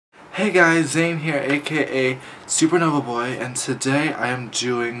Hey guys, Zane here, aka Supernovaboi, and today I am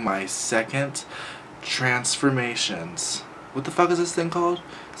doing my second transformations. What the fuck is this thing called?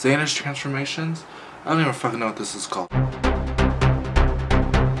 Zaners transformations? I don't even fucking know what this is called.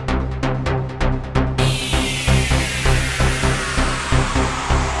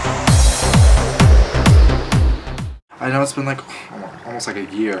 I know it's been like almost like a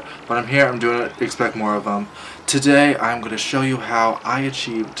year, but I'm here, I'm doing it, expect more of them. Today I'm going to show you how I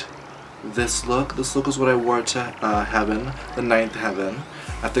achieved this look. This look is what I wore to heaven, the 9th heaven,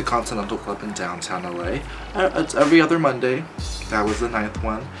 at the Continental Club in downtown LA. It's every other Monday. That was the 9th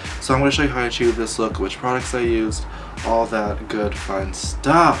one. So I'm going to show you how I achieved this look, which products I used, all that good fun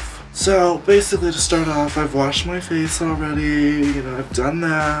stuff. So basically, to start off, I've washed my face already, you know, I've done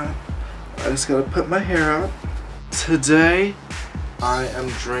that. I just gotta put my hair up. Today I am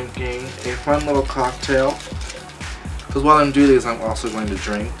drinking a fun little cocktail. Because while I'm doing these, I'm also going to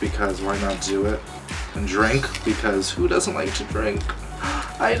drink, because why not do it and drink? Because who doesn't like to drink?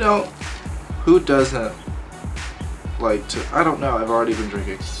 I don't. Who doesn't like to? I don't know. I've already been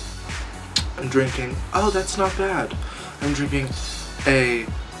drinking. I'm drinking. Oh, that's not bad. I'm drinking a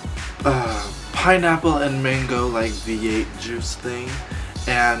pineapple and mango like V8 juice thing,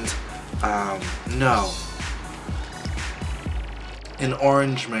 and no, an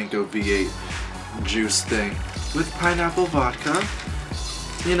orange mango V8 juice thing with pineapple vodka,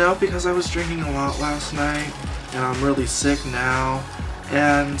 you know, because I was drinking a lot last night and I'm really sick now,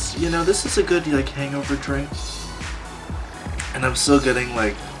 and you know, this is a good like hangover drink, and I'm still getting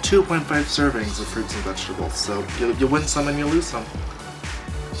like 2.5 servings of fruits and vegetables, so you win some and you lose some.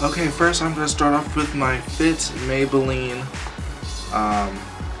 Okay, first I'm going to start off with my Fit Maybelline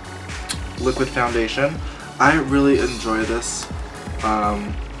liquid foundation. I really enjoy this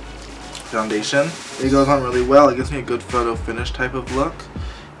foundation. It goes on really well. It gives me a good photo finish type of look,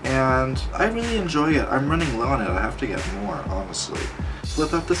 and I really enjoy it. I'm running low on it. I have to get more, honestly.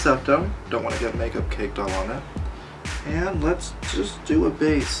 Flip up the septum. Don't want to get makeup caked all on it. And let's just do a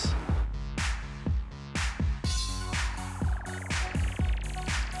base.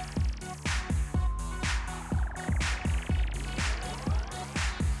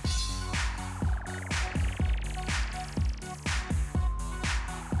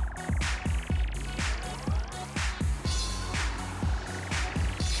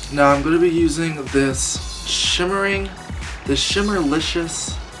 Now I'm going to be using this Shimmerlicious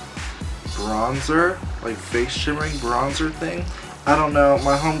bronzer, like face shimmering bronzer thing. I don't know,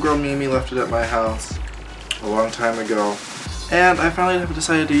 my homegirl Mimi left it at my house a long time ago, and I finally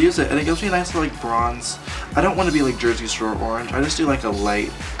decided to use it, and it gives me a nice like bronze. I don't want to be like Jersey Shore orange, I just do like a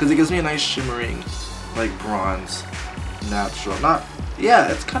light, because it gives me a nice shimmering like bronze, natural, yeah,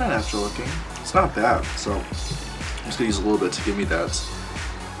 it's kind of natural looking. It's not bad, so I'm just going to use a little bit to give me that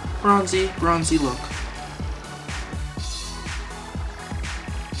bronzy look.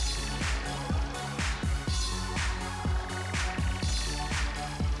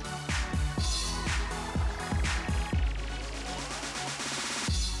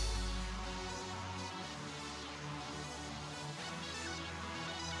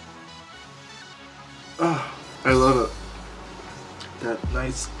 Oh, I love it. That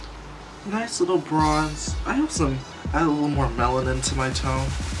nice little bronze. I add a little more melanin to my tone.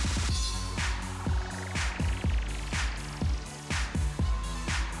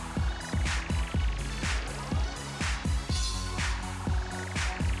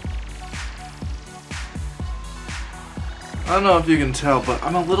 I don't know if you can tell, but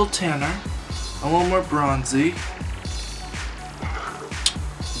I'm a little tanner, a little more bronzy.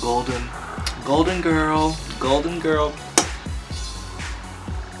 Golden girl.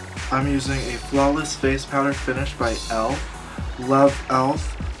 I'm using a Flawless Face Powder Finish by e.l.f. Love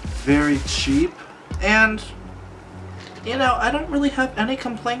e.l.f. Very cheap, and you know, I don't really have any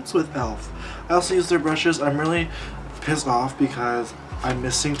complaints with e.l.f. I also use their brushes. I'm really pissed off because I'm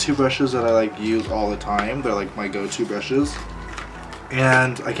missing 2 brushes that I like use all the time. They're like my go-to brushes,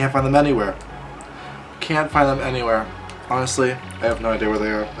 and I can't find them anywhere. Honestly, I have no idea where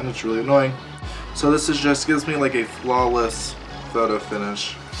they are, and it's really annoying. So this is just gives me like a flawless photo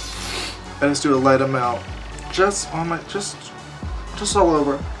finish. I just do a light amount, just on my just all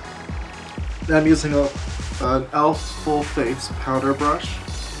over. And I'm using an e.l.f. full face powder brush.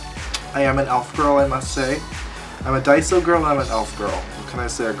 I am an e.l.f. girl, I must say. I'm a Daiso girl, I'm an e.l.f. girl. What can I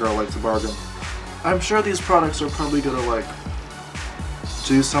say? A girl likes a bargain. I'm sure these products are probably gonna like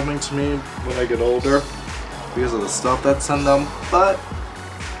do something to me when I get older because of the stuff that's in them, but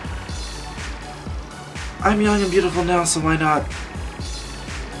I'm young and beautiful now, so why not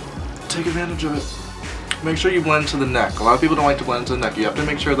take advantage of it? Make sure you blend to the neck. A lot of people don't like to blend to the neck. You have to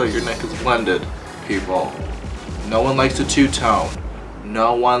make sure that your neck is blended, people. No one likes a two-tone.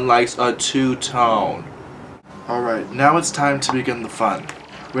 No one likes a two-tone. Alright, now it's time to begin the fun.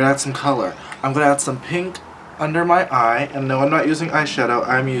 We're gonna add some color. I'm gonna add some pink under my eye, and no, I'm not using eyeshadow.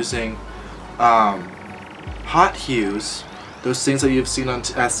 I'm using hot hues. Those things that you've seen on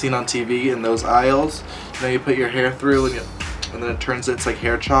TV in those aisles. You know, you put your hair through and then it turns it's like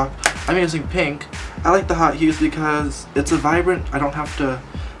hair chalk. I'm using pink. I like the hot hues because it's a vibrant. I don't have to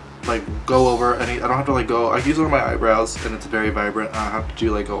like go over any. I don't have to like go. I use it on my eyebrows and it's very vibrant. I don't have to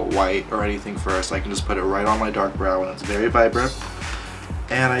do like a white or anything first. I can just put it right on my dark brow and it's very vibrant.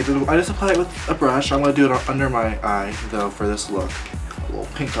 And I just apply it with a brush. I'm gonna do it under my eye though for this look. A little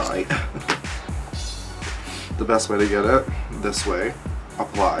pink eye. The best way to get it, this way,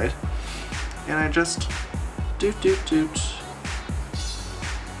 applied. And I just doot.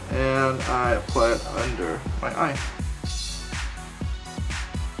 And I apply it under my eye.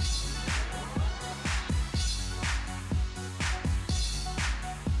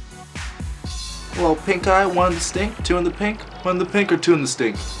 Well, pink eye, one in the stink, two in the pink. One in the pink or two in the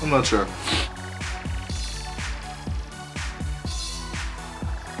stink? I'm not sure.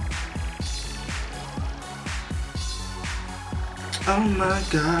 Oh my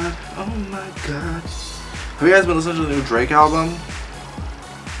god, oh my god. Have you guys been listening to the new Drake album?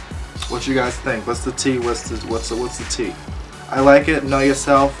 What you guys think? What's the tea? What's the tea? I like it, Know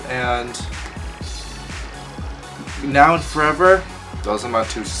Yourself, and Now and Forever. Those are my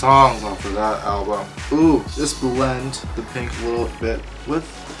two songs off of that album. Ooh, just blend the pink a little bit with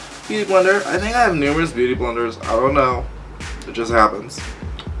Beauty Blender. I think I have numerous beauty blenders. I don't know. It just happens.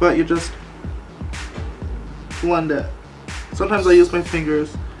 But you just blend it. Sometimes I use my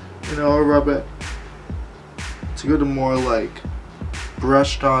fingers, you know, or rub it to go to more like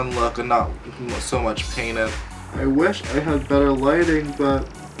brushed on look and not so much painted. I wish I had better lighting, but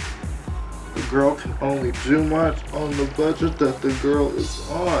the girl can only do much on the budget that the girl is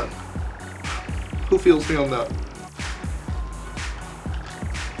on. Who feels me on that?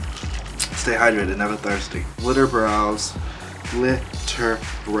 Stay hydrated, never thirsty. Glitter brows. Glitter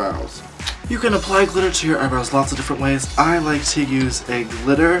brows. You can apply glitter to your eyebrows lots of different ways. I like to use a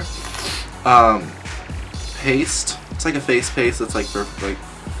glitter paste. It's like a face paste. It's like for like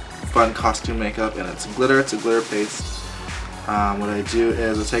fun costume makeup, and it's glitter. It's a glitter paste. What I do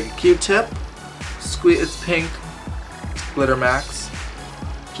is I take a Q-tip, squeeze. It's pink, glitter max.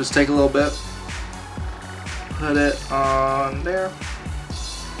 Just take a little bit, put it on there,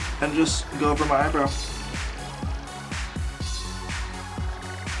 and just go over my eyebrow.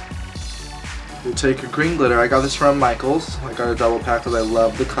 You take your green glitter. I got this from Michael's. I got a double pack because I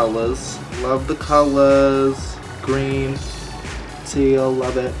love the colors. Love the colors. Green, teal,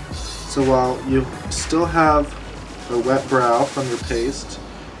 love it. So while you still have a wet brow from your paste,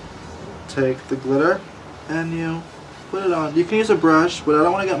 take the glitter and you put it on. You can use a brush, but I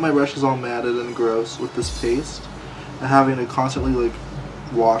don't want to get my brushes all matted and gross with this paste and having to constantly like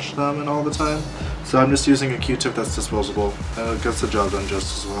wash them and all the time. So I'm just using a Q-tip that's disposable, and it gets the job done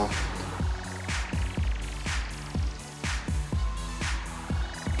just as well.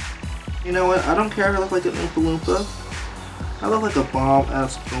 You know what? I don't care if I look like an Oompa Loompa. I look like a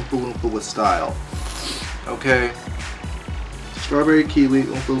bomb-ass Oompa Loompa with style. Okay? Strawberry Kiwi,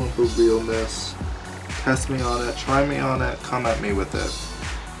 Oompa Loompa Realness. Test me on it, try me on it, come at me with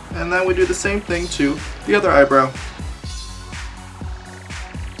it. And then we do the same thing to the other eyebrow.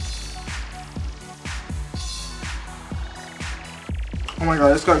 Oh my god,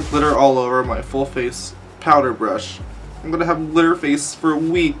 I just got glitter all over my full face powder brush. I'm gonna have glitter face for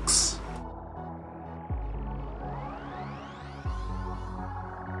weeks.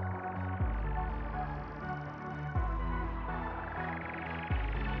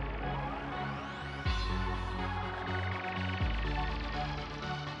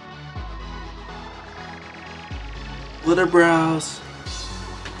 Glitter brows.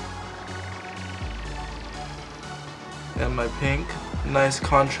 And my pink. Nice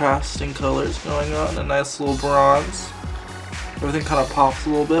contrasting colors going on. A nice little bronze. Everything kind of pops a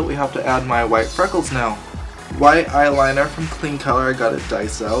little bit. We have to add my white freckles now. White eyeliner from Clean Color. I got it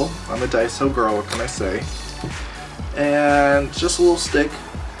Daiso. I'm a Daiso girl, what can I say? And just a little stick.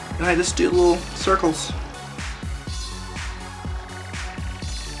 And I just do little circles.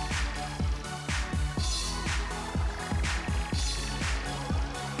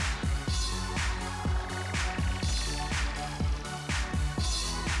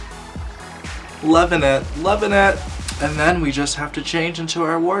 Loving it, loving it. And then we just have to change into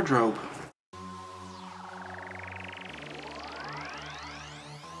our wardrobe.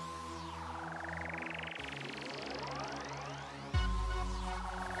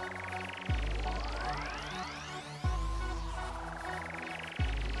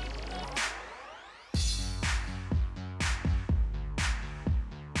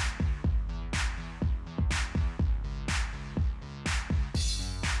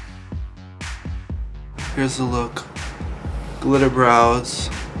 Here's the look. Glitter brows.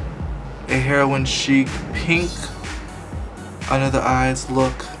 A heroin chic pink under the eyes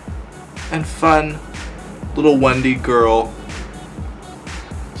look. And fun little Wendy girl.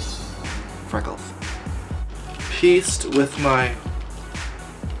 Freckles. Pieced with my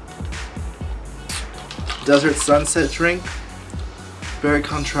desert sunset drink. Very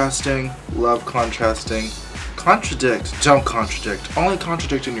contrasting. Love contrasting. Contradict. Don't contradict. Only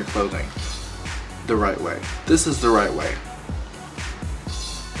contradict in your clothing. The right way. This is the right way.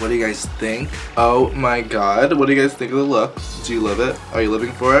 What do you guys think? Oh my god. What do you guys think of the look? Do you love it? Are you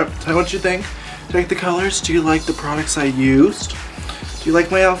living for it? Tell me what you think. Do you like the colors? Do you like the products I used? Do you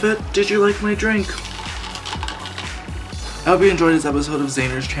like my outfit? Did you like my drink? I hope you enjoyed this episode of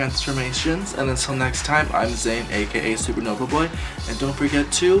Zaners Transformations, and until next time, I'm Zane, aka Supernovaboi, and don't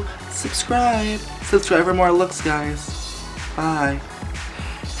forget to subscribe! Subscribe for more looks, guys. Bye.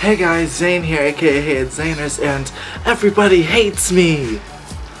 Hey guys, Zane here, aka Zaners, and everybody hates me!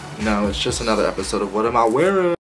 No, it's just another episode of What Am I Wearing?